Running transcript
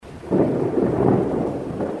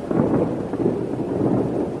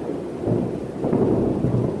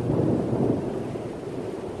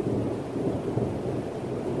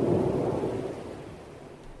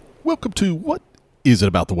to What Is It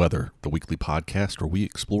About the Weather, the weekly podcast where we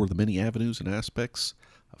explore the many avenues and aspects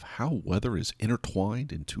of how weather is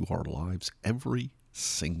intertwined into our lives every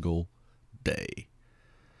single day.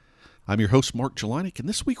 I'm your host, Mark Jelinek, and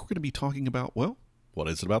this week we're going to be talking about, well, what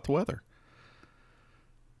is it about the weather?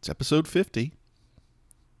 It's episode 50.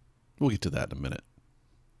 We'll get to that in a minute.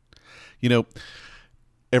 You know,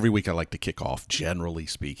 every week I like to kick off, generally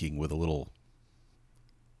speaking, with a little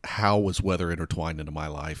how was weather intertwined into my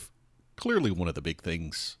life. Clearly one of the big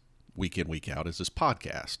things week in, week out is this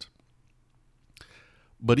podcast.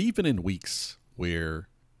 But even in weeks where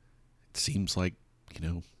it seems like,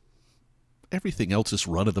 everything else is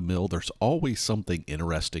run-of-the-mill, there's always something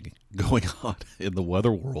interesting going on in the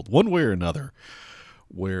weather world, one way or another,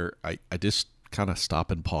 where I just kind of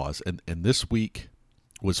stop and pause. And this week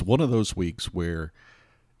was one of those weeks where,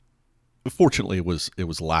 fortunately, it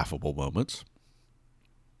was laughable moments.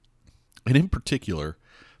 And in particular,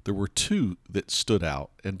 there were two that stood out,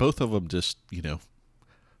 and both of them just,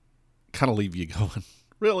 kind of leave you going,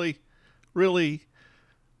 really? Really?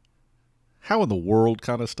 How in the world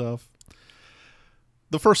kind of stuff?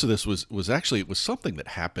 The first of this was actually, it was something that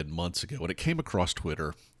happened months ago, and it came across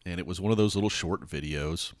Twitter, and it was one of those little short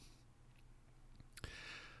videos.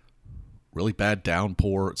 Really bad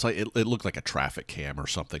downpour. It's like, it looked like a traffic cam or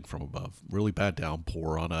something from above. Really bad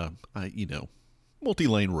downpour on a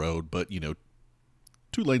multi-lane road, but,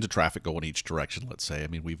 two lanes of traffic going each direction, let's say. I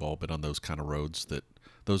mean, we've all been on those kind of roads, that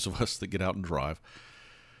those of us that get out and drive.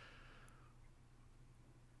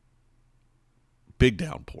 Big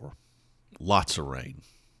downpour. Lots of rain.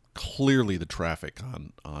 Clearly the traffic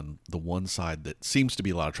on the one side that seems to be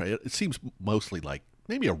a lot of traffic. It seems mostly like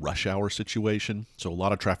maybe a rush hour situation. So a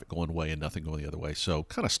lot of traffic going one way and nothing going the other way. So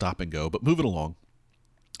kind of stop and go, but moving along.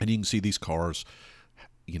 And you can see these cars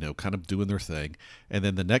kind of doing their thing. And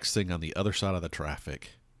then the next thing on the other side of the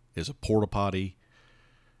traffic is a porta potty.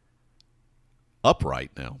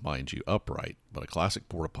 Upright now, mind you, upright, but a classic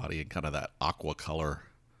porta potty in kind of that aqua color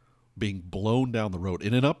being blown down the road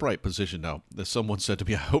in an upright position. Now, as someone said to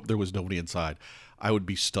me, I hope there was nobody inside. I would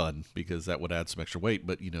be stunned because that would add some extra weight.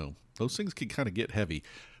 But, those things can kind of get heavy,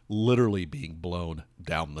 literally being blown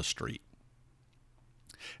down the street.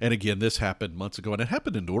 And again, this happened months ago, and it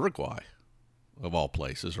happened in Uruguay, of all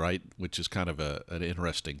places, right? Which is kind of an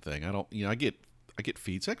interesting thing. I get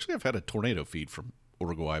feeds. Actually, I've had a tornado feed from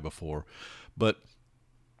Uruguay before, but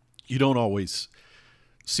you don't always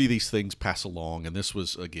see these things pass along. And this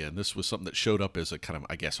was something that showed up as a kind of,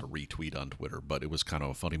 I guess, a retweet on Twitter, but it was kind of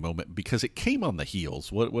a funny moment because it came on the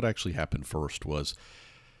heels. What actually happened first was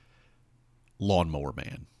Lawnmower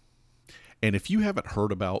Man. And if you haven't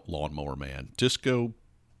heard about Lawnmower Man, just go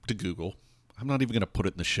to Google. I'm not even going to put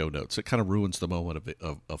it in the show notes. It kind of ruins the moment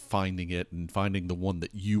of finding it and finding the one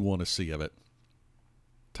that you want to see of it.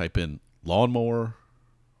 Type in lawnmower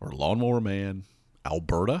or Lawnmower Man,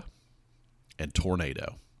 Alberta, and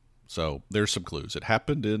tornado. So there's some clues. It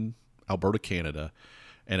happened in Alberta, Canada,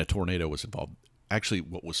 and a tornado was involved. Actually,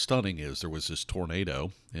 what was stunning is there was this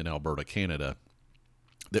tornado in Alberta, Canada,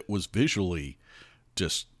 that was visually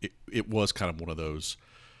just, it was kind of one of those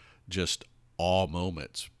just awe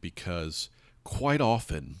moments, because quite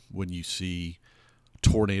often when you see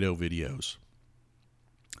tornado videos,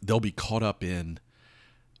 they'll be caught up in,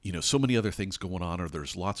 so many other things going on, or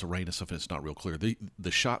there's lots of rain and stuff and it's not real clear.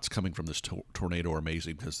 The shots coming from this tornado are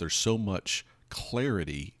amazing because there's so much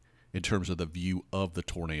clarity in terms of the view of the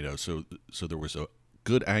tornado. So there was a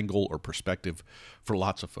good angle or perspective for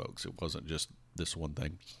lots of folks. It wasn't just this one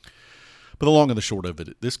thing. But the long and the short of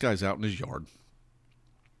it, this guy's out in his yard.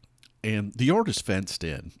 And the yard is fenced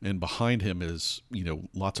in, and behind him is,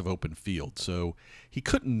 lots of open field. So he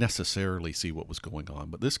couldn't necessarily see what was going on.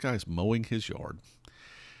 But this guy's mowing his yard.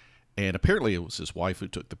 And apparently it was his wife who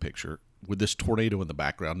took the picture with this tornado in the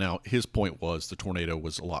background. Now, his point was the tornado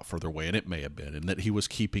was a lot further away, and it may have been, and that he was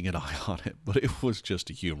keeping an eye on it. But it was just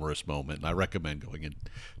a humorous moment, and I recommend going and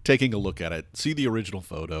taking a look at it, see the original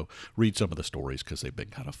photo, read some of the stories because they've been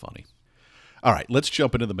kind of funny. All right, let's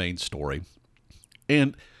jump into the main story.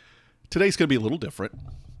 And today's going to be a little different.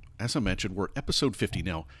 As I mentioned, we're at episode 50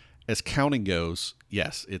 now. As counting goes,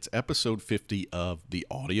 yes, it's episode 50 of the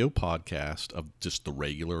audio podcast of just the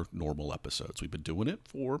regular, normal episodes. We've been doing it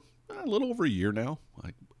for a little over a year now.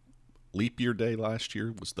 Leap year day last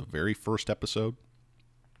year was the very first episode.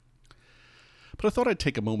 But I thought I'd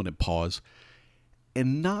take a moment and pause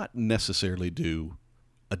and not necessarily do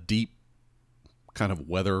a deep kind of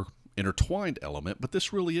weather intertwined element, but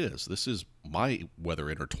this really is. This is my weather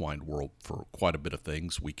intertwined world for quite a bit of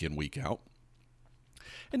things, week in, week out.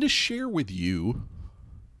 And to share with you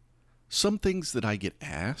some things that I get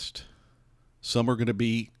asked. Some are going to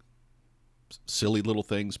be silly little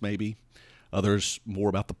things maybe. Others more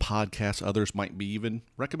about the podcast. Others might be even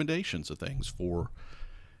recommendations of things for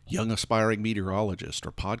young aspiring meteorologists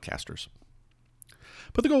or podcasters.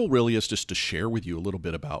 But the goal really is just to share with you a little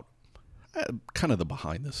bit about kind of the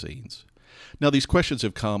behind the scenes. Now, these questions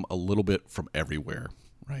have come a little bit from everywhere,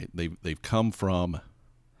 right? They've come from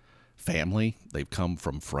family. They've come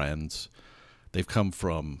from friends. They've come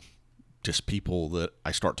from just people that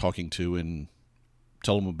I start talking to and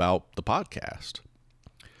tell them about the podcast.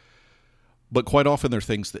 But quite often they're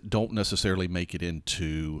things that don't necessarily make it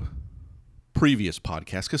into previous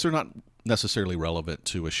podcasts because they're not necessarily relevant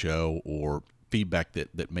to a show or feedback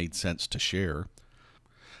that made sense to share.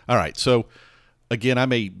 All right, so again, I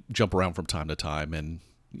may jump around from time to time, and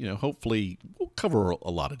hopefully we'll cover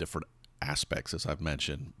a lot of different aspects as I've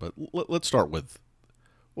mentioned. But let's start with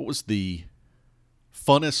what was the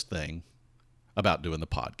funnest thing about doing the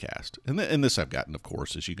podcast, and this I've gotten, of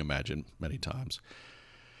course, as you can imagine, many times.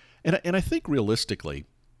 And I think realistically,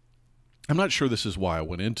 I'm not sure this is why I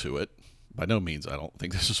went into it. By no means, I don't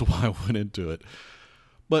think this is why I went into it.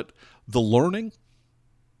 But the learning,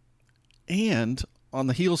 and on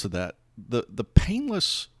the heels of that, the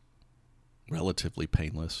painless, relatively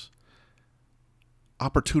painless,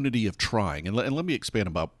 opportunity of trying. And let me expand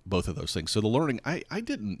about both of those things. So the learning, I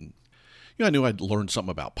didn't, I knew I'd learned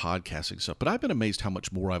something about podcasting stuff, but I've been amazed how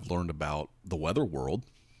much more I've learned about the weather world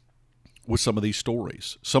with some of these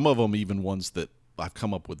stories. Some of them even ones that I've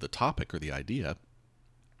come up with the topic or the idea.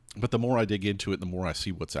 But the more I dig into it, the more I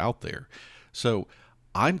see what's out there. So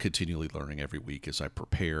I'm continually learning every week as I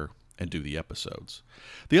prepare and do the episodes.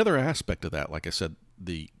 The other aspect of that, like I said,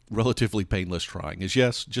 the relatively painless trying is,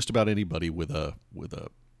 yes, just about anybody with a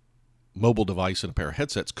mobile device and a pair of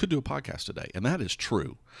headsets could do a podcast today. And that is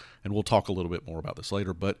true. And we'll talk a little bit more about this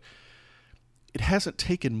later. But it hasn't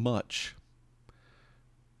taken much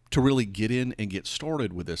to really get in and get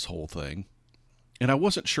started with this whole thing. And I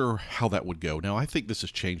wasn't sure how that would go. Now, I think this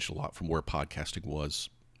has changed a lot from where podcasting was,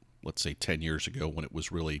 let's say 10 years ago, when it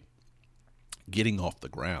was really getting off the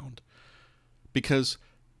ground. Because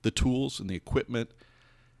the tools and the equipment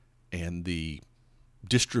and the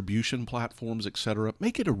distribution platforms, etc.,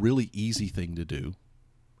 make it a really easy thing to do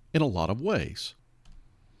in a lot of ways.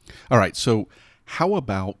 All right, so how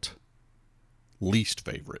about least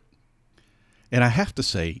favorite? And I have to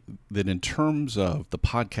say that in terms of the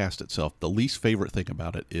podcast itself, the least favorite thing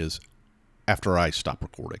about it is after I stop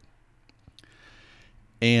recording.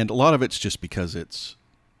 And a lot of it's just because it's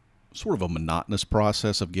sort of a monotonous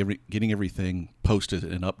process of getting everything posted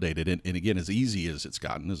and updated. And again, as easy as it's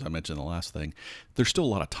gotten, as I mentioned in the last thing, there's still a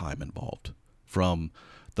lot of time involved from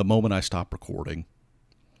the moment I stop recording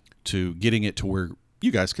to getting it to where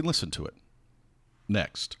you guys can listen to it.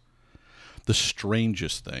 Next, the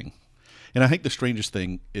strangest thing. And I think the strangest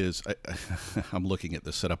thing is, I'm looking at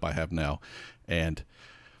the setup I have now, and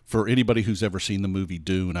for anybody who's ever seen the movie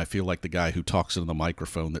Dune, I feel like the guy who talks into the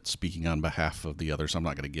microphone that's speaking on behalf of the others. I'm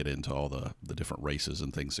not going to get into all the different races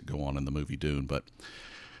and things that go on in the movie Dune, but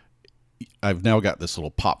I've now got this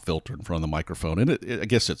little pop filter in front of the microphone, and I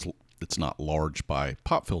guess it's not large by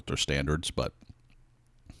pop filter standards, but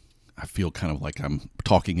I feel kind of like I'm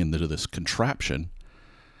talking into this contraption,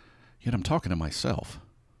 yet I'm talking to myself.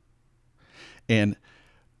 And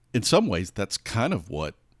in some ways, that's kind of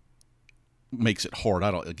what makes it hard.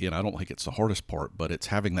 I don't think it's the hardest part, but it's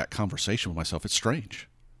having that conversation with myself. It's strange,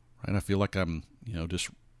 right? I feel like I'm,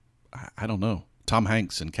 I don't know, Tom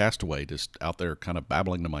Hanks in Castaway, just out there kind of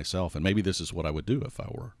babbling to myself. And maybe this is what I would do if I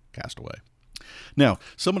were Castaway. Now,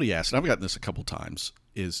 somebody asked, and I've gotten this a couple times,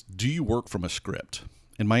 is do you work from a script?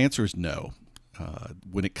 And my answer is no.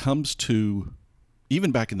 When it comes to,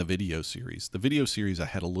 even back in the video series, I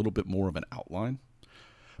had a little bit more of an outline.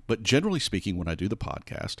 But generally speaking, when I do the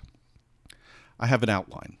podcast, I have an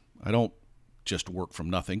outline. I don't just work from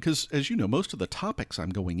nothing because, as you know, most of the topics I'm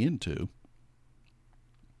going into,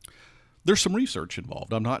 there's some research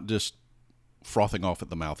involved. I'm not just frothing off at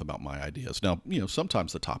the mouth about my ideas. Now,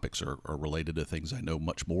 sometimes the topics are related to things I know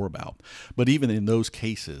much more about. But even in those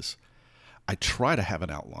cases, I try to have an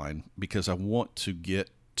outline because I want to get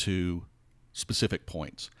to specific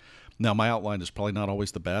points. Now, my outline is probably not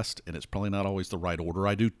always the best, and it's probably not always the right order.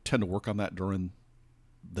 I do tend to work on that during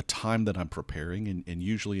the time that I'm preparing, and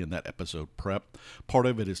usually in that episode prep. Part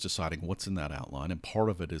of it is deciding what's in that outline, and part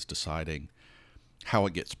of it is deciding how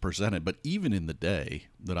it gets presented. But even in the day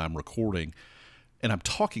that I'm recording and I'm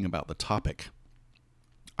talking about the topic,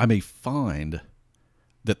 I may find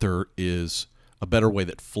that there is a better way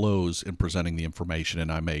that flows in presenting the information,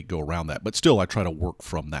 and I may go around that. But still, I try to work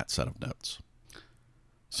from that set of notes.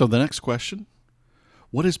 So the next question,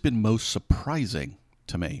 what has been most surprising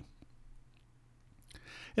to me?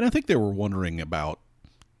 And I think they were wondering about,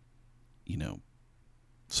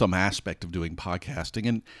 some aspect of doing podcasting.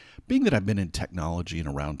 And being that I've been in technology and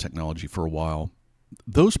around technology for a while,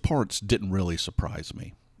 those parts didn't really surprise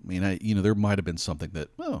me. I mean, there might have been something that,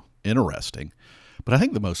 interesting. But I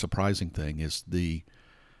think the most surprising thing is the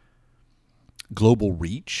global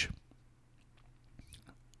reach.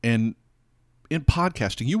 And in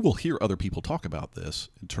podcasting, you will hear other people talk about this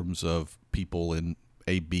in terms of people in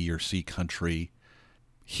A, B, or C country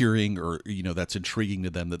hearing, or that's intriguing to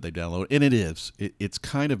them that they download. And it is. It's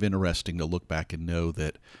kind of interesting to look back and know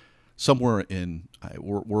that somewhere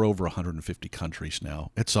we're over 150 countries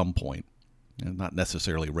now at some point, and not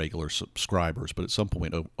necessarily regular subscribers, but at some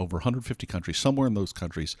point over 150 countries. Somewhere in those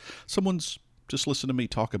countries, someone's just listened to me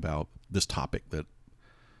talk about this topic that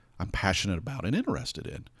I'm passionate about and interested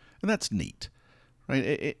in, and that's neat,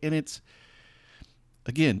 right? And it's,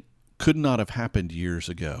 again, could not have happened years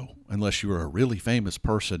ago unless you were a really famous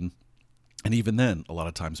person. And even then, a lot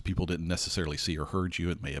of times people didn't necessarily see or heard you.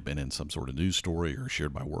 It may have been in some sort of news story or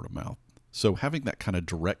shared by word of mouth. So having that kind of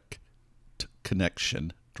direct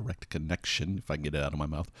connection, if I can get it out of my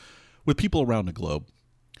mouth, with people around the globe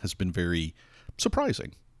has been very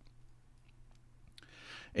surprising.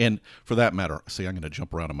 And for that matter, see, I'm going to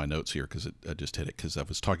jump around in my notes here because I just hit it because I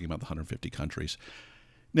was talking about the 150 countries.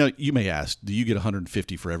 Now, you may ask, do you get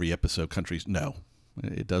 150 for every episode countries? No,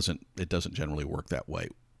 it doesn't generally work that way.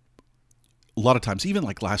 A lot of times, even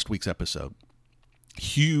like last week's episode,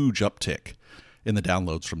 huge uptick in the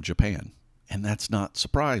downloads from Japan. And that's not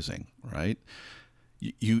surprising, right?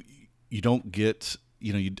 You don't get,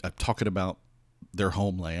 I'm talking about their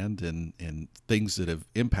homeland and things that have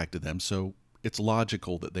impacted them. So it's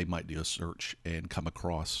logical that they might do a search and come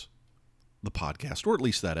across the podcast, or at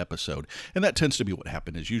least that episode. And that tends to be what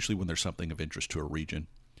happens, is usually when there's something of interest to a region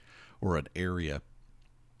or an area.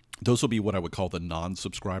 Those will be what I would call the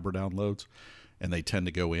non-subscriber downloads, and they tend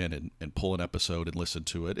to go in and pull an episode and listen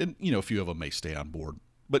to it. And, a few of them may stay on board.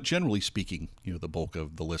 But generally speaking, the bulk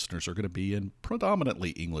of the listeners are going to be in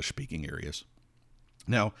predominantly English-speaking areas.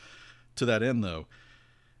 Now, to that end, though,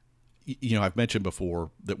 I've mentioned before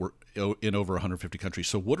that we're in over 150 countries.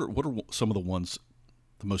 So what are some of the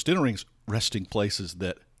most interesting places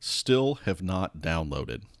that still have not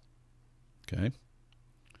downloaded? Okay.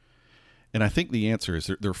 And I think the answer is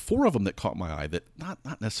there are 4 of them that caught my eye that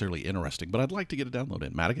not necessarily interesting, but I'd like to get a download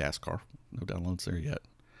in. Madagascar, no downloads there yet.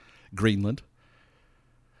 Greenland.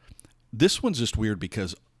 This one's just weird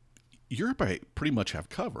because Europe I pretty much have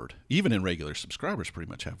covered. Even in regular subscribers pretty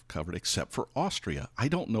much have covered, except for Austria. I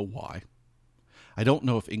don't know why. I don't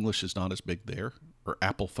know if English is not as big there, or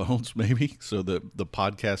Apple phones maybe, so the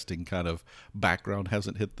podcasting kind of background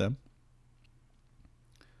hasn't hit them.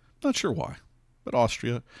 Not sure why, but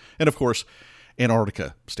Austria. And of course,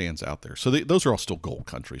 Antarctica stands out there. So those are all still gold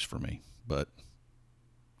countries for me, but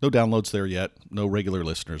no downloads there yet. No regular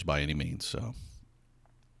listeners by any means. So,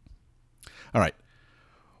 all right.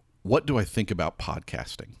 What do I think about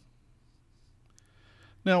podcasting?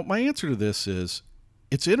 Now, my answer to this is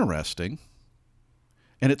it's interesting.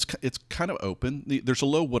 And it's kind of open. There's a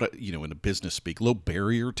low, in a business speak, low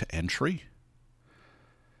barrier to entry.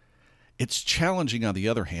 It's challenging, on the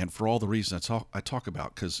other hand, for all the reasons I talk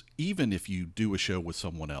about. Because even if you do a show with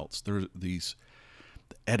someone else, there are these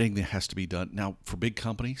editing that has to be done. Now, for big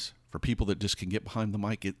companies, for people that just can get behind the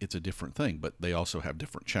mic, it's a different thing. But they also have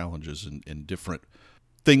different challenges and different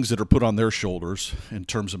things that are put on their shoulders in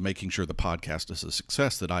terms of making sure the podcast is a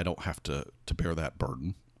success, that I don't have to bear that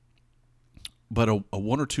burden. But a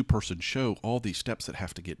 1 or 2 person show, all these steps that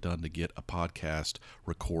have to get done to get a podcast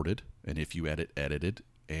recorded, and if you edited,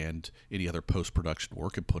 and any other post-production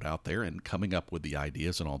work and put out there, and coming up with the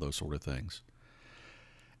ideas and all those sort of things.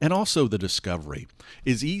 And also the discovery.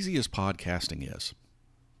 As easy as podcasting is,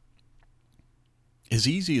 as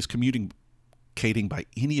easy as communicating by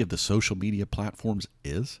any of the social media platforms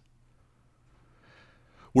is,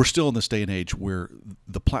 we're still in this day and age where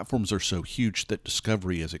the platforms are so huge that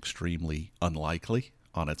discovery is extremely unlikely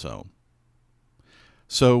on its own.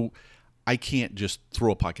 So I can't just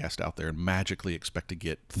throw a podcast out there and magically expect to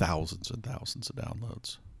get thousands and thousands of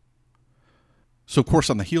downloads. So, of course,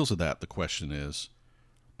 on the heels of that, the question is,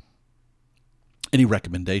 any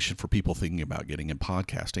recommendation for people thinking about getting in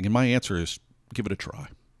podcasting? And my answer is, give it a try.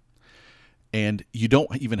 And you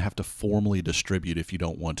don't even have to formally distribute if you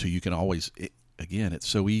don't want to. You can always... Again, it's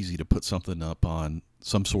so easy to put something up on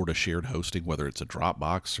some sort of shared hosting, whether it's a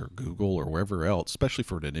Dropbox or Google or wherever else, especially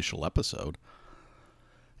for an initial episode.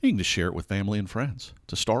 You can just share it with family and friends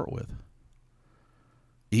to start with.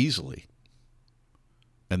 Easily.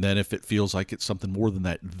 And then if it feels like it's something more than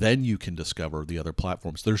that, then you can discover the other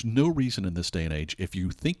platforms. There's no reason in this day and age, if you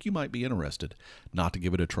think you might be interested, not to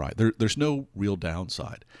give it a try. There's no real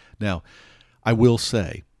downside. Now, I will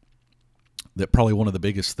say that probably one of the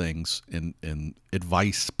biggest things in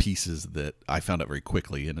advice pieces that I found out very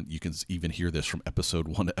quickly, and you can even hear this from episode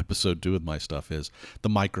 1 to episode 2 of my stuff, is the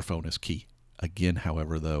microphone is key. Again,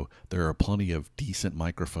 however, though, there are plenty of decent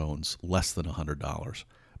microphones less than $100.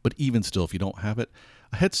 But even still, if you don't have it,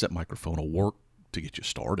 a headset microphone will work to get you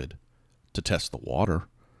started, to test the water.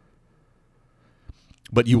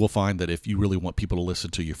 But you will find that if you really want people to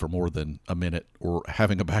listen to you for more than a minute or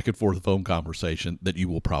having a back and forth phone conversation, that you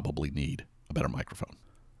will probably need a better microphone.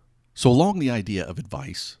 So along the idea of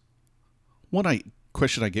advice,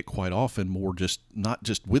 question I get quite often, more just not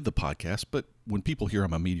just with the podcast, but when people hear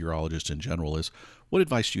I'm a meteorologist in general, is what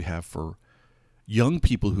advice do you have for young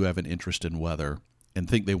people who have an interest in weather and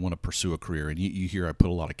think they want to pursue a career? And you hear I put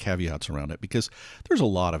a lot of caveats around it because there's a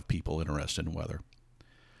lot of people interested in weather.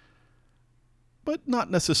 But not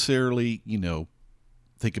necessarily,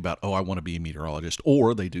 think about, I want to be a meteorologist.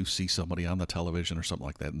 Or they do see somebody on the television or something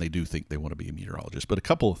like that, and they do think they want to be a meteorologist. But a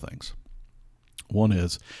couple of things. One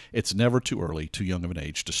is, it's never too early, too young of an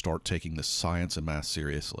age to start taking this science and math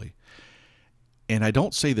seriously. And I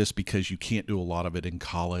don't say this because you can't do a lot of it in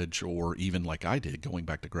college or even like I did going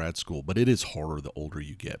back to grad school, but it is harder the older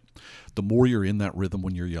you get. The more you're in that rhythm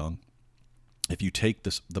when you're young, if you take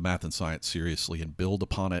the math and science seriously and build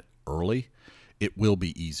upon it early, it will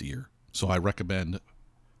be easier. So I recommend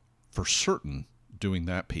for certain doing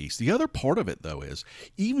that piece. The other part of it, though, is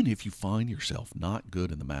even if you find yourself not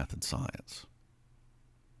good in the math and science,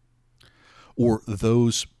 or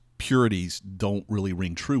those purities don't really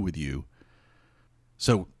ring true with you,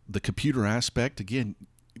 so the computer aspect, again,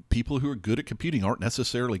 people who are good at computing aren't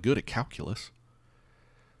necessarily good at calculus.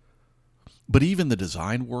 But even the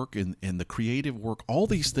design work and the creative work, all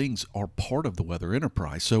these things are part of the weather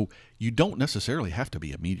enterprise. So you don't necessarily have to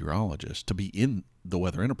be a meteorologist to be in the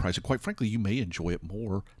weather enterprise. And quite frankly, you may enjoy it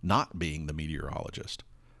more not being the meteorologist.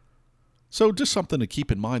 So just something to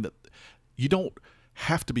keep in mind, that you don't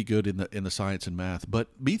have to be good in the science and math,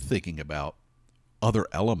 but be thinking about other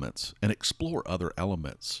elements and explore other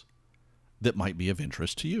elements that might be of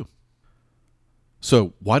interest to you.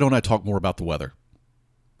 So why don't I talk more about the weather?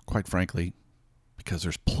 Quite frankly, because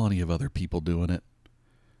there's plenty of other people doing it.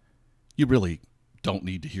 You really don't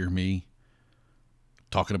need to hear me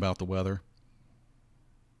talking about the weather.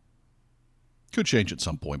 Could change at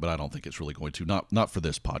some point, but I don't think it's really going to. Not for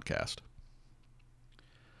this podcast.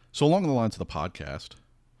 So along the lines of the podcast,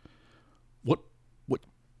 what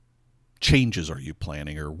changes are you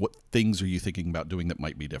planning, or what things are you thinking about doing that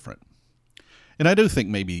might be different? And I do think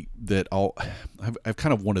maybe that I've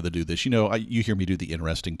kind of wanted to do this. You hear me do the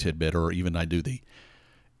interesting tidbit, or even I do the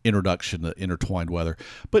introduction, the intertwined weather.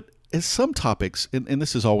 But as some topics, and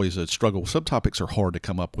this is always a struggle, some topics are hard to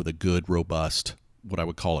come up with a good, robust, what I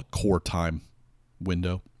would call a core time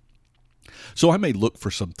window. So I may look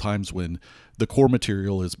for some times when the core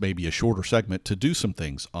material is maybe a shorter segment to do some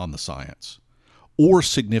things on the science or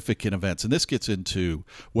significant events. And this gets into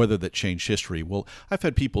weather that changed history. Well, I've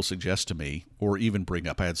had people suggest to me, or even bring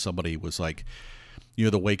up, I had somebody was like,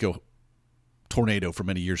 the Waco tornado from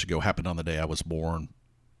many years ago happened on the day I was born.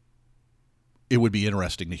 It would be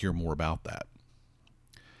interesting to hear more about that.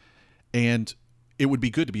 And it would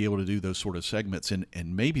be good to be able to do those sort of segments, and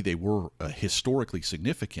maybe they were historically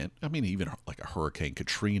significant. I mean, even like a Hurricane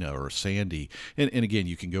Katrina or Sandy. And again,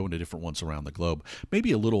 you can go into different ones around the globe.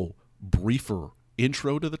 Maybe a little briefer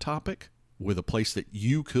intro to the topic with a place that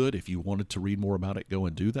you could, if you wanted to read more about it, go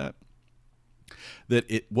and do that.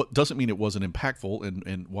 What doesn't mean it wasn't impactful.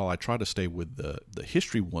 And while I try to stay with the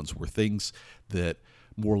history ones, were things that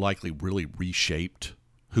more likely really reshaped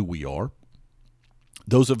who we are,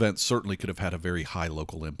 those events certainly could have had a very high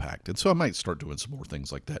local impact. And so I might start doing some more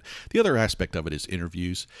things like that. The other aspect of it is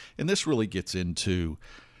interviews. And this really gets into,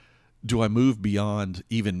 do I move beyond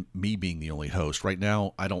even me being the only host? Right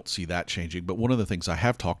now, I don't see that changing. But one of the things I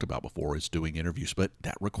have talked about before is doing interviews, but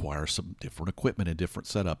that requires some different equipment and different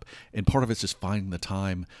setup. And part of it's just finding the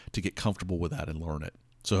time to get comfortable with that and learn it.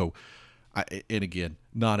 So, and again,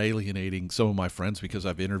 not alienating some of my friends because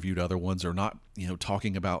I've interviewed other ones, or not,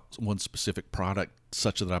 talking about one specific product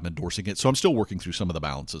such that I'm endorsing it. So I'm still working through some of the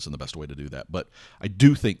balances and the best way to do that. But I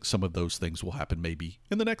do think some of those things will happen maybe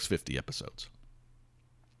in the next 50 episodes.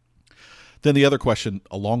 Then the other question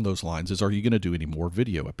along those lines is, are you going to do any more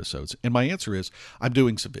video episodes? And my answer is, I'm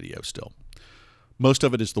doing some video still. Most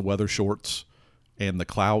of it is the weather shorts and the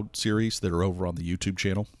cloud series that are over on the YouTube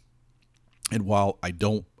channel. And while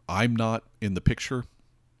I'm not in the picture,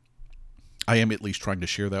 I am at least trying to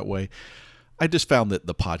share that way. I just found that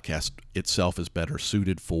the podcast itself is better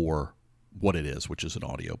suited for what it is, which is an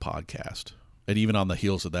audio podcast. And even on the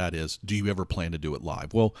heels of that is, do you ever plan to do it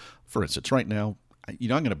live? Well, for instance, right now,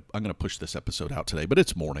 I'm gonna push this episode out today, but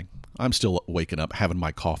it's morning. I'm still waking up, having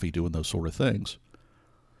my coffee, doing those sort of things.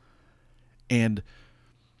 And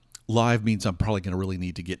live means I'm probably going to really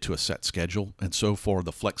need to get to a set schedule. And so far,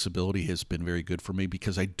 the flexibility has been very good for me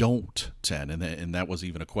because I don't tend, and that was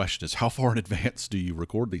even a question, is how far in advance do you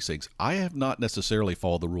record these things? I have not necessarily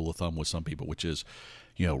followed the rule of thumb with some people, which is,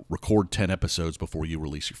 record 10 episodes before you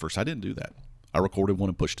release your first. I didn't do that. I recorded one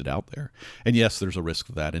and pushed it out there. And yes, there's a risk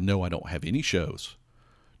of that. And no, I don't have any shows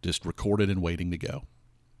just recorded and waiting to go.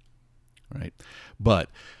 Right? But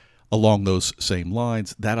along those same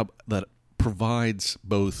lines, that provides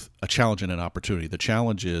both a challenge and an opportunity. The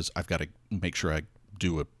challenge is I've got to make sure I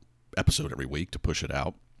do an episode every week to push it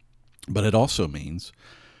out. But it also means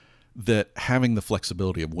that having the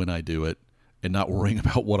flexibility of when I do it and not worrying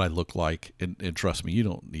about what I look like, and trust me, you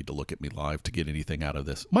don't need to look at me live to get anything out of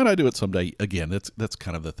this. Might I do it someday? Again, that's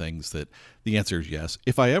kind of the things that the answer is yes.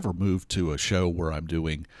 If I ever move to a show where I'm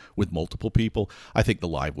doing with multiple people, I think the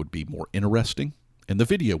live would be more interesting. And the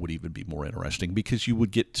video would even be more interesting because you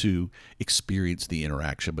would get to experience the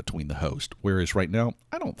interaction between the host. Whereas right now,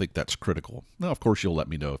 I don't think that's critical. Now, of course, you'll let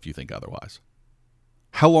me know if you think otherwise.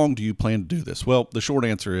 How long do you plan to do this? Well, the short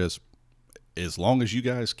answer is as long as you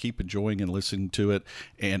guys keep enjoying and listening to it,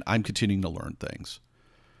 and I'm continuing to learn things.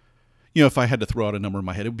 If I had to throw out a number in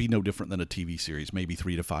my head, it would be no different than a TV series, maybe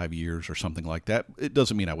 3 to 5 years or something like that. It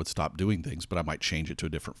doesn't mean I would stop doing things, but I might change it to a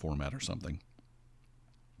different format or something.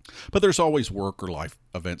 But there's always work or life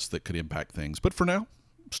events that could impact things. But for now,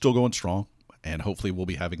 still going strong. And hopefully we'll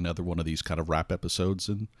be having another one of these kind of wrap episodes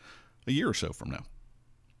in a year or so from now.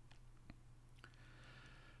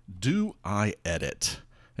 Do I edit?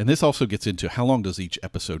 And this also gets into how long does each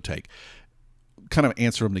episode take? Kind of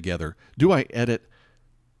answer them together. Do I edit?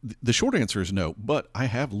 The short answer is no, but I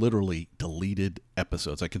have literally deleted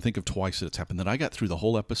episodes. I can think of twice that it's happened that I got through the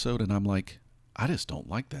whole episode and I'm like, I just don't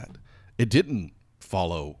like that. It didn't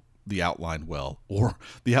follow the outline well, or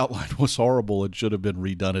the outline was horrible and should have been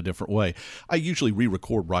redone a different way. I usually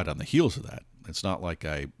re-record right on the heels of that. It's not like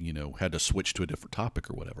I, had to switch to a different topic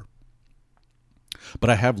or whatever.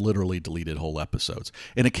 But I have literally deleted whole episodes.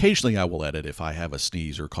 And occasionally I will edit if I have a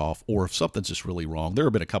sneeze or cough, or if something's just really wrong. There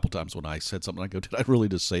have been a couple times when I said something, I go, did I really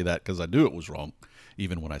just say that? Because I knew it was wrong,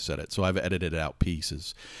 even when I said it. So I've edited out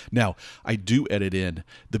pieces. Now, I do edit in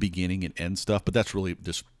the beginning and end stuff, but that's really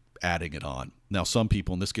just adding it on. Now, some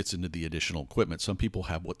people, and this gets into the additional equipment, some people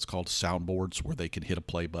have what's called soundboards where they can hit a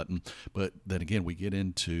play button. But then again, we get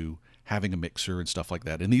into having a mixer and stuff like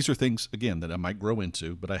that. And these are things, again, that I might grow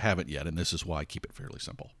into, but I haven't yet. And this is why I keep it fairly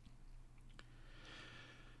simple.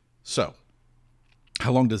 So,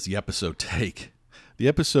 how long does the episode take? The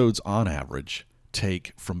episodes, on average,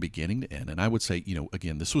 take from beginning to end. And I would say,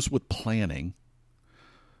 again, this was with planning,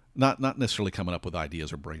 not necessarily coming up with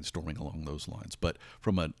ideas or brainstorming along those lines, but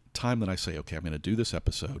from a time that I say, okay, I'm going to do this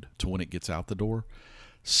episode to when it gets out the door,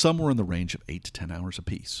 somewhere in the range of 8 to 10 hours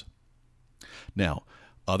apiece. Now,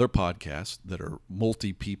 other podcasts that are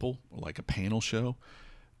multi-people, like a panel show,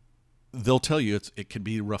 they'll tell you it can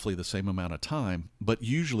be roughly the same amount of time, but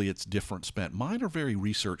usually it's different spent. Mine are very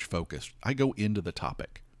research focused. I go into the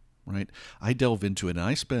topic, right? I delve into it and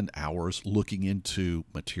I spend hours looking into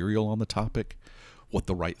material on the topic, what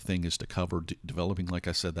the right thing is to cover, developing, like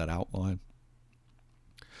I said, that outline.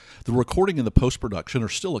 The recording and the post-production are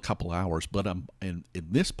still a couple hours, but in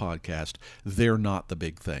this podcast, they're not the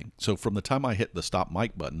big thing. So from the time I hit the stop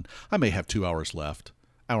mic button, I may have 2 hours left,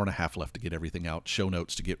 hour and a half left to get everything out, show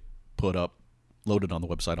notes to get put up, loaded on the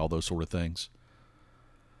website, all those sort of things.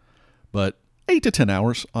 But 8 to 10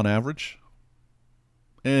 hours on average.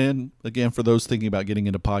 And again, for those thinking about getting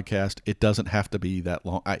into podcast, it doesn't have to be that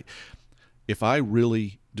long. If I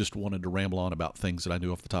really just wanted to ramble on about things that I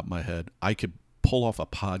knew off the top of my head, I could pull off a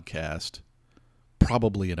podcast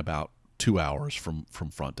probably in about 2 hours from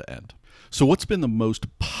front to end. So what's been the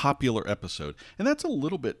most popular episode? And that's a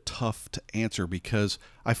little bit tough to answer because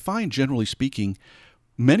I find, generally speaking,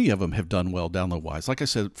 many of them have done well download-wise. Like I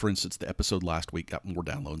said, for instance, the episode last week got more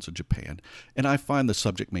downloads in Japan. And I find the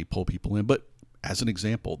subject may pull people in. But as an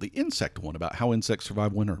example, the insect one about how insects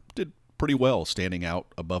survive winter did pretty well, standing out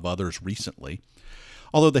above others recently.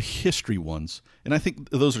 Although the history ones, and I think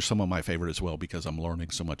those are some of my favorite as well because I'm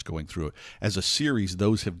learning so much going through it. As a series,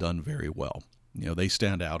 those have done very well. They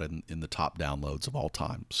stand out in the top downloads of all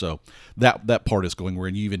time. So that part is going where,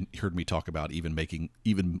 and you even heard me talk about even making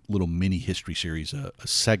even little mini history series a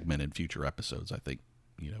segment in future episodes. I think,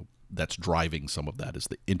 that's driving some of that is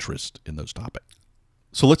the interest in those topics.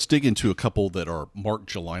 So let's dig into a couple that are Mark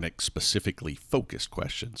Jelinek specifically focused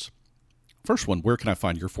questions. First one, where can I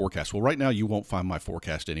find your forecast? Well, right now you won't find my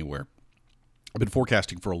forecast anywhere. I've been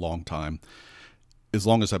forecasting for a long time. As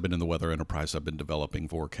long as I've been in the weather enterprise, I've been developing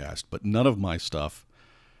forecast, but none of my stuff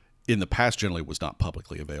in the past generally was not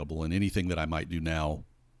publicly available, and anything that I might do now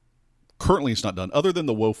currently it's not done, other than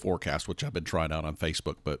the woe forecast, which I've been trying out on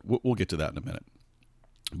Facebook, but we'll get to that in a minute.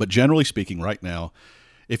 But generally speaking, right now,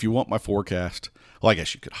 if you want my forecast, well, I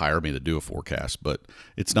guess you could hire me to do a forecast, but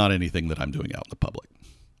it's not anything that I'm doing out in the public.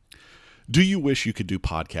 Do you wish you could do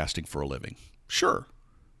podcasting for a living? Sure.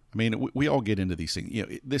 I mean, we all get into these things. You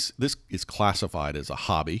know, this is classified as a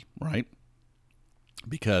hobby, right?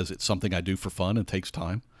 Because it's something I do for fun and takes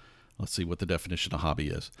time. Let's see what the definition of hobby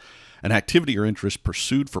is. An activity or interest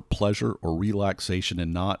pursued for pleasure or relaxation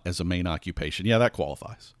and not as a main occupation. Yeah, that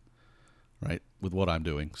qualifies, right, with what I'm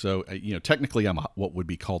doing. So, technically I'm what would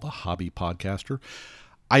be called a hobby podcaster.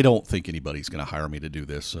 I don't think anybody's going to hire me to do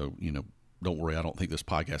this. So, don't worry. I don't think this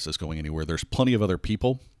podcast is going anywhere. There's plenty of other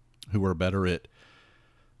people who are better at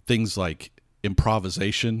things like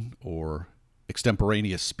improvisation or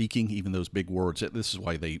extemporaneous speaking, even those big words. This is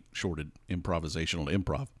why they shorted improvisational to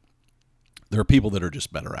improv. There are people that are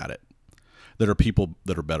just better at it. There are people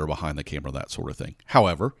that are better behind the camera, that sort of thing.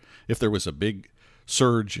 However, if there was a big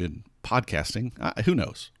surge in podcasting, who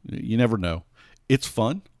knows? You never know. It's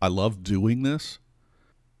fun. I love doing this.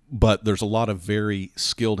 But there's a lot of very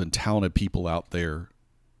skilled and talented people out there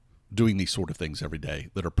doing these sort of things every day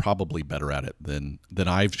that are probably better at it than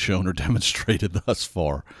I've shown or demonstrated thus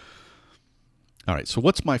far. All right, so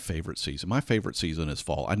what's my favorite season? My favorite season is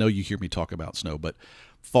fall. I know you hear me talk about snow, but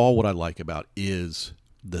fall, what I like about is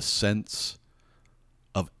the sense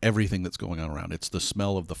of everything that's going on around. It's the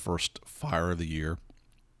smell of the first fire of the year.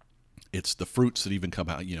 It's the fruits that even come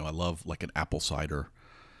out. I love like an apple cider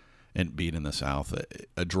and being in the South,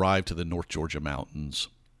 a drive to the North Georgia mountains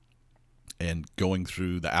and going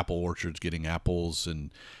through the apple orchards, getting apples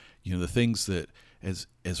and, the things that as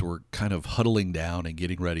we're kind of huddling down and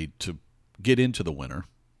getting ready to get into the winter,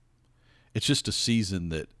 it's just a season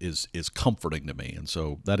that is comforting to me. And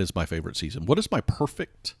so that is my favorite season. What is my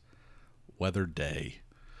perfect weather day?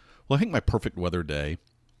 Well, I think my perfect weather day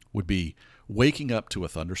would be waking up to a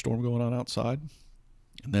thunderstorm going on outside,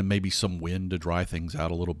 and then maybe some wind to dry things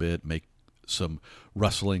out a little bit, make some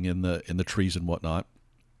rustling in the trees and whatnot.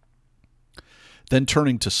 Then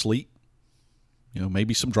turning to sleet,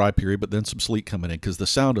 maybe some dry period, but then some sleet coming in, because the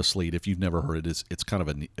sound of sleet, if you've never heard it, it's kind of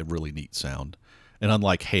a really neat sound. And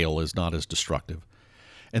unlike hail, is not as destructive.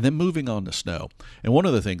 And then moving on to snow. And one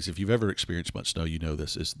of the things, if you've ever experienced much snow, you know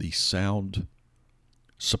this, is the sound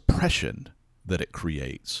suppression that it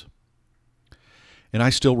creates. And I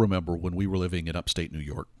still remember when we were living in upstate New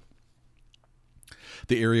York,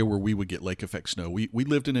 the area where we would get lake effect snow. We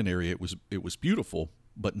lived in an area, it was beautiful,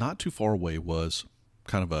 but not too far away was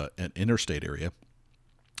kind of an interstate area.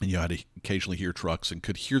 And you had to occasionally hear trucks and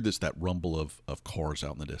could hear that rumble of cars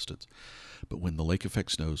out in the distance. But when the lake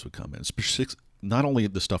effect snows would come in, not only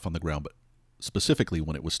the stuff on the ground, but specifically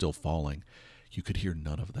when it was still falling, you could hear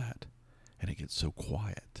none of that. And it gets so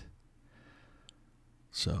quiet.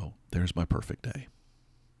 So there's my perfect day.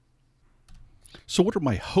 So what are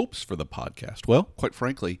my hopes for the podcast? Well, quite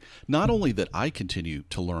frankly, not only that I continue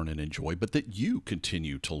to learn and enjoy, but that you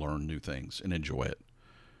continue to learn new things and enjoy it.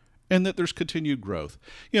 And that there's continued growth.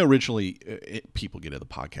 Originally, people get into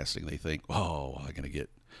podcasting, they think, oh, I'm going to get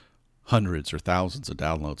hundreds or thousands of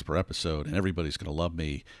downloads per episode, and everybody's going to love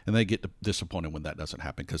me. And they get disappointed when that doesn't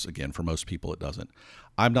happen, because, again, for most people, it doesn't.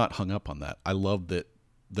 I'm not hung up on that. I love that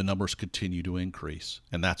the numbers continue to increase.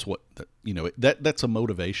 And that's what, that's a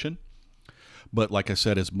motivation. But like I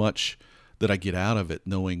said, as much that I get out of it,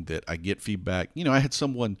 knowing that I get feedback. I had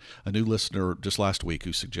a new listener just last week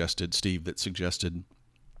who suggested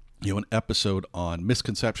an episode on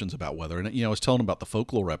misconceptions about weather. And, I was telling him about the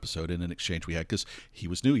folklore episode in an exchange we had, because he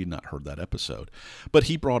was new. He had not heard that episode. But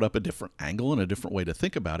he brought up a different angle and a different way to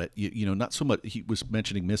think about it. Not so much, he was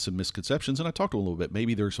mentioning myths and misconceptions. And I talked to him a little bit.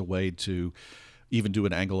 Maybe there's a way to even do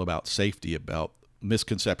an angle about safety, about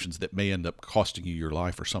misconceptions that may end up costing you your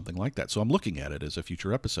life or something like that. So I'm looking at it as a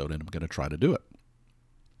future episode, and I'm going to try to do it.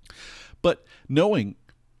 But knowing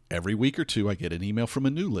every week or two I get an email from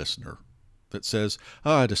a new listener that says,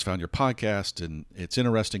 I just found your podcast and it's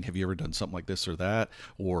interesting. Have you ever done something like this or that?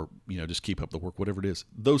 Or, just keep up the work, whatever it is.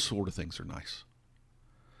 Those sort of things are nice.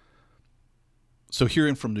 So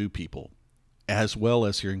hearing from new people, as well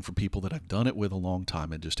as hearing from people that I've done it with a long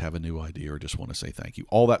time and just have a new idea or just want to say thank you.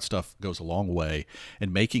 All that stuff goes a long way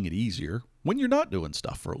in making it easier when you're not doing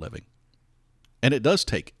stuff for a living. And it does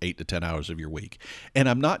take 8 to 10 hours of your week. And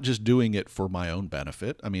I'm not just doing it for my own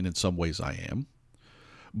benefit. I mean, in some ways I am.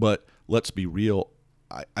 But let's be real.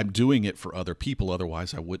 I'm doing it for other people.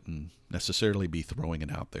 Otherwise, I wouldn't necessarily be throwing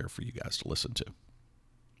it out there for you guys to listen to.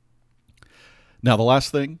 Now, the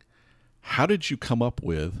last thing, how did you come up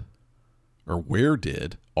with, or where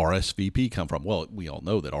did RSVP come from? Well, we all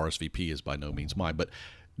know that RSVP is by no means mine, but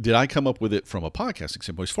did I come up with it from a podcasting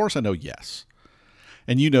standpoint? As far as I know, yes.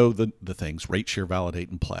 And you know the things, rate, share, validate,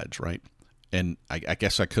 and pledge, right? And I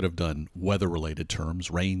guess I could have done weather-related terms,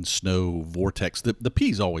 rain, snow, vortex. The P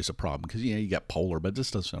is always a problem because, you got polar, but this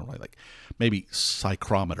doesn't sound right. Like maybe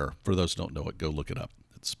psychrometer. For those who don't know it, go look it up.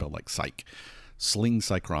 It's spelled like psych. Sling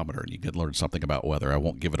psychrometer, and you can learn something about weather. I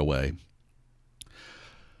won't give it away.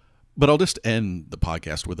 But I'll just end the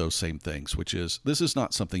podcast with those same things, which is this is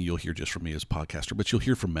not something you'll hear just from me as a podcaster, but you'll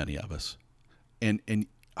hear from many of us. And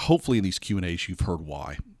hopefully in these Q&As you've heard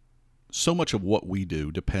why. So much of what we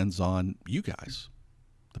do depends on you guys,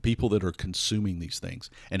 the people that are consuming these things,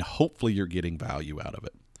 and hopefully you're getting value out of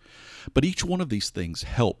it. But each one of these things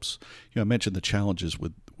helps. I mentioned the challenges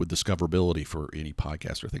with discoverability for any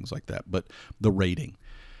podcast or things like that, but the rating.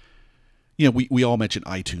 We all mention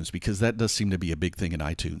iTunes because that does seem to be a big thing in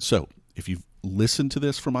iTunes. So if you've listened to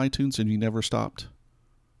this from iTunes and you never stopped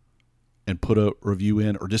and put a review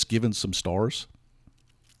in or just given some stars,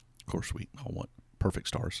 of course we all want perfect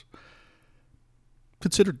stars,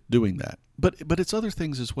 consider doing that. But it's other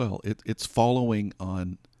things as well. It's following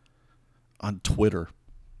on Twitter.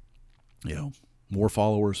 More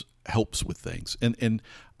followers helps with things. And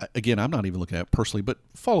again, I'm not even looking at it personally, but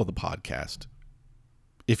follow the podcast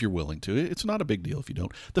if you're willing to. It's not a big deal if you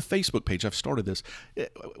don't. The Facebook page, I've started this.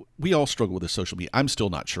 We all struggle with this social media. I'm still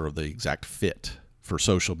not sure of the exact fit for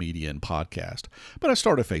social media and podcast, but I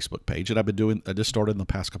started a Facebook page, and I just started in the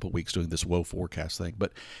past couple of weeks doing this woe forecast thing.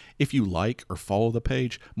 But if you like or follow the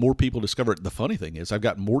page, more people discover it. The funny thing is I've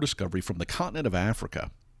gotten more discovery from the continent of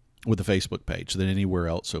Africa with the Facebook page than anywhere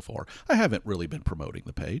else so far. I haven't really been promoting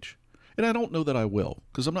the page, and I don't know that I will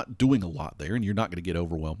because I'm not doing a lot there, and you're not going to get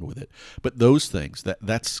overwhelmed with it. But those things,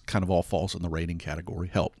 that's kind of all falls in the rating category.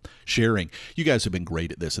 Help. Sharing. You guys have been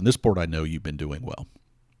great at this, and this part I know you've been doing well.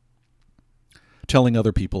 Telling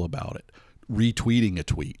other people about it, retweeting a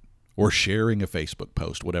tweet, or sharing a Facebook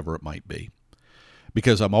post, whatever it might be.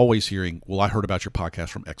 Because I'm always hearing, well, I heard about your podcast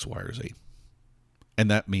from X, Y, or Z.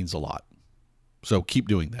 And that means a lot. So keep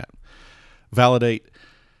doing that. Validate,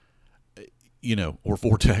 or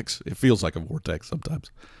vortex. It feels like a vortex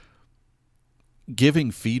sometimes.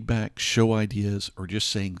 Giving feedback, show ideas, or just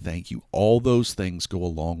saying thank you. All those things go a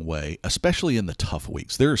long way, especially in the tough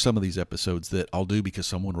weeks. There are some of these episodes that I'll do because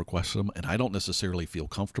someone requests them, and I don't necessarily feel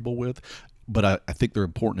comfortable with, but I think they're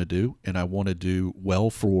important to do, and I want to do well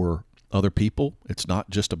for other people. It's not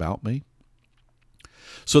just about me.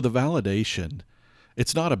 So the validation,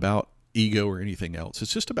 it's not about ego or anything else.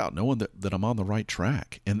 It's just about knowing that I'm on the right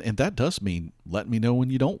track. And that does mean letting me know when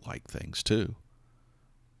you don't like things too.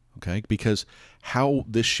 Okay? Because how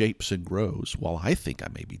this shapes and grows, while I think I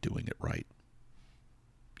may be doing it right,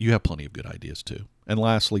 you have plenty of good ideas too. And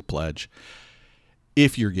lastly, pledge.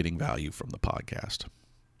 If you're getting value from the podcast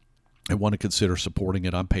and want to consider supporting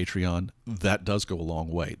it on Patreon, that does go a long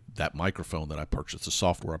way. That microphone that I purchased, the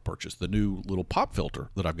software I purchased, the new little pop filter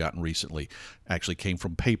that I've gotten recently actually came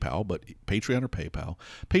from PayPal, but Patreon or PayPal.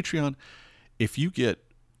 Patreon, if you get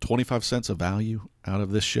 25 cents of value out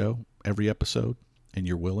of this show every episode and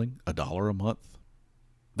you're willing, $1 a month,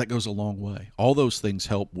 that goes a long way. All those things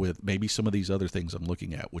help with maybe some of these other things I'm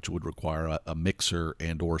looking at, which would require a mixer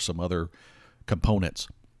and or some other components.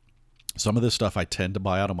 Some of this stuff I tend to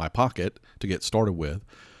buy out of my pocket to get started with.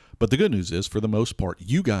 But the good news is, for the most part,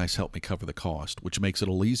 you guys help me cover the cost, which makes it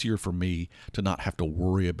a little easier for me to not have to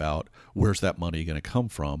worry about where's that money going to come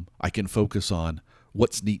from. I can focus on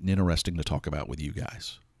what's neat and interesting to talk about with you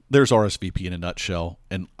guys. There's RSVP in a nutshell,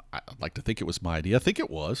 and I'd like to think it was my idea. I think it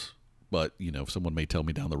was, but someone may tell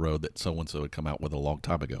me down the road that so-and-so had come out with it a long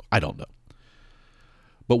time ago. I don't know.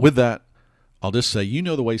 But with that, I'll just say,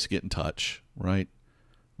 the ways to get in touch, right?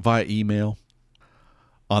 Via email,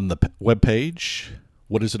 on the webpage,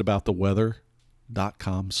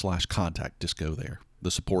 whatisabouttheweather.com/contact. Just go there.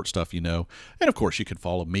 The support stuff, And of course, you can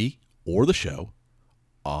follow me or the show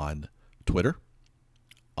on Twitter,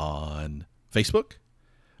 on Facebook,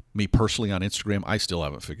 me personally on Instagram. I still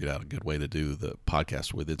haven't figured out a good way to do the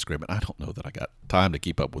podcast with Instagram, and I don't know that I got time to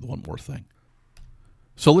keep up with one more thing.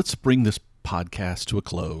 So let's bring this podcast to a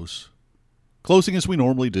close. Closing as we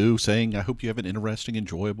normally do, saying I hope you have an interesting,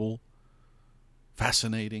 enjoyable,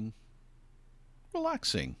 fascinating,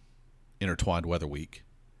 relaxing, intertwined weather week.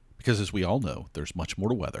 Because as we all know, there's much more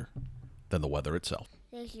to weather than the weather itself.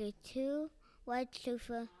 This is Two White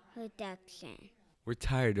Sofa Production. We're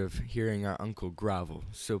tired of hearing our uncle grovel,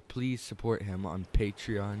 so please support him on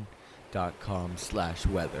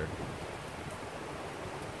patreon.com/weather.